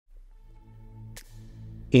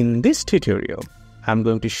In this tutorial, I'm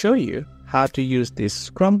going to show you how to use this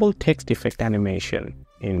Scramble text effect animation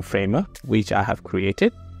in Framer, which I have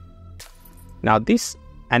created. Now this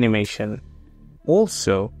animation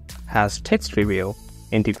also has text reveal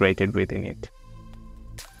integrated within it.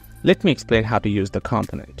 Let me explain how to use the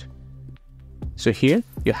component. So here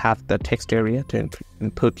you have the text area to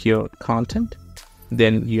input your content.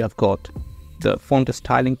 Then you have got the font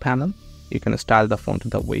styling panel. You can style the font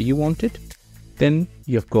the way you want it. Then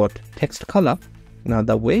you've got text color. Now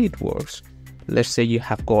the way it works, let's say you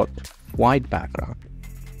have got white background.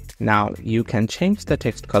 Now you can change the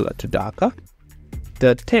text color to darker.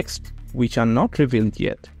 The text which are not revealed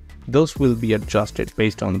yet, those will be adjusted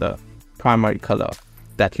based on the primary color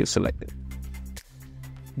that you selected.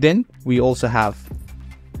 Then we also have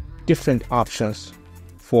different options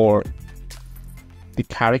for the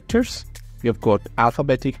characters. You've got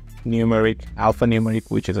alphabetic, numeric, alphanumeric,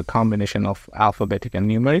 which is a combination of alphabetic and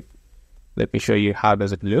numeric. Let me show you how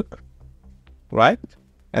does it look, right?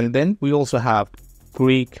 And then we also have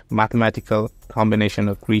Greek, mathematical, combination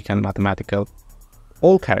of Greek and mathematical,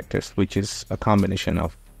 all characters, which is a combination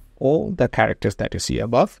of all the characters that you see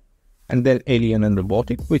above. And then alien and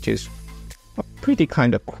robotic, which is a pretty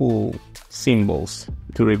kind of cool symbols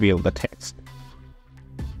to reveal the text.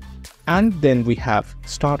 And then we have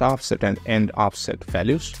start offset and end offset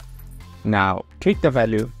values. Now tweak the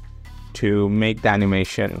value to make the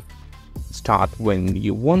animation start when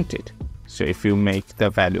you want it. So if you make the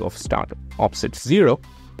value of start offset 0,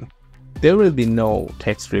 there will be no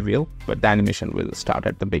text reveal, but the animation will start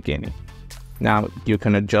at the beginning. Now you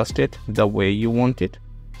can adjust it the way you want it.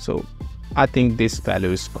 So I think this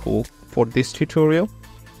value is cool for this tutorial.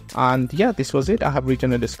 And yeah, this was it. I have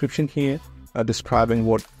written a description here describing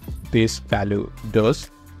what this value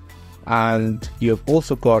does. And you've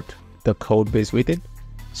also got the code base with it,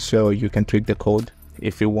 so you can tweak the code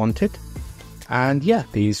if you want it. And yeah,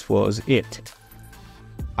 this was it.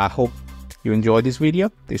 I hope you enjoyed this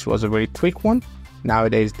video. This was a very quick one.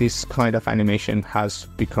 Nowadays this kind of animation has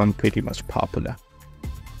become pretty much popular.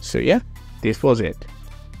 So yeah, this was it.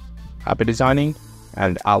 Happy designing,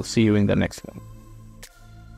 and I'll see you in the next one.